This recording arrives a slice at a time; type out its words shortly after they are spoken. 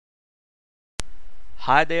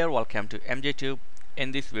Hi there, welcome to MJTube.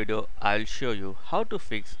 In this video, I'll show you how to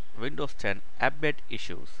fix Windows 10 update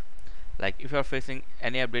issues. Like if you are facing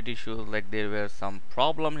any update issues, like there were some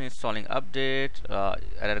problem installing update,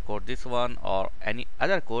 error code this one or any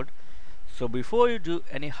other code. So before you do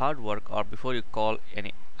any hard work or before you call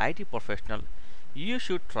any IT professional, you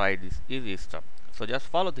should try this easy step. So just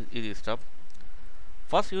follow this easy step.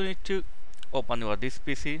 First, you need to open your this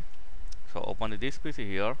PC. So open this PC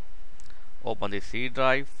here. Open the C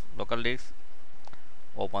drive, local disk,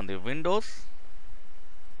 open the Windows,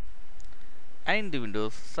 and in the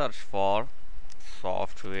Windows search for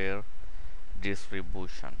software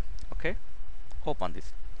distribution. Okay, open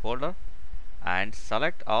this folder and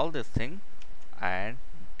select all this thing and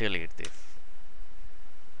delete this.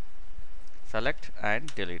 Select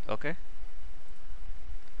and delete. Okay,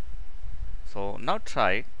 so now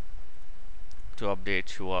try to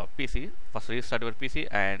update your PC. First restart your PC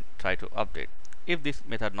and try to update. If this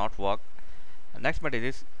method not work, next method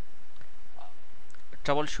is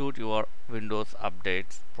troubleshoot your Windows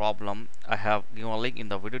updates problem. I have given a link in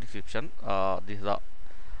the video description. This is the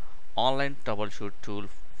online troubleshoot tool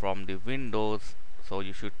from the Windows, so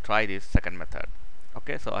you should try this second method.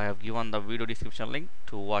 Okay, so I have given the video description link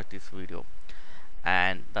to watch this video.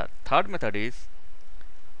 And the third method is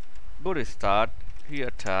go to start,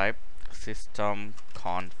 here type system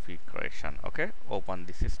configuration. Okay, open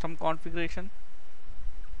the system configuration.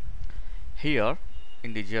 Here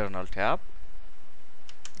in the journal tab,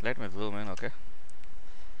 let me zoom in. Okay,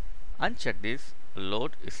 uncheck this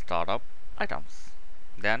load startup items,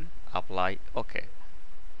 then apply OK,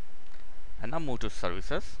 and now move to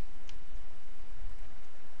services.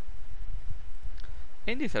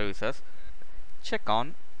 In the services, check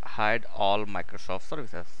on hide all Microsoft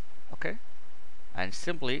services. Okay, and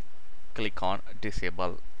simply click on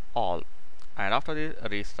disable all, and after this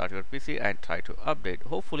restart your PC and try to update.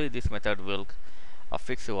 Hopefully this method will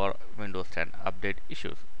fix your Windows 10 update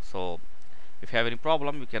issues. So if you have any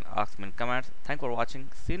problem, you can ask me in comments. Thanks for watching.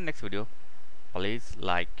 See you in next video. Please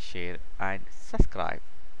like, share and subscribe.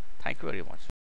 Thank you very much.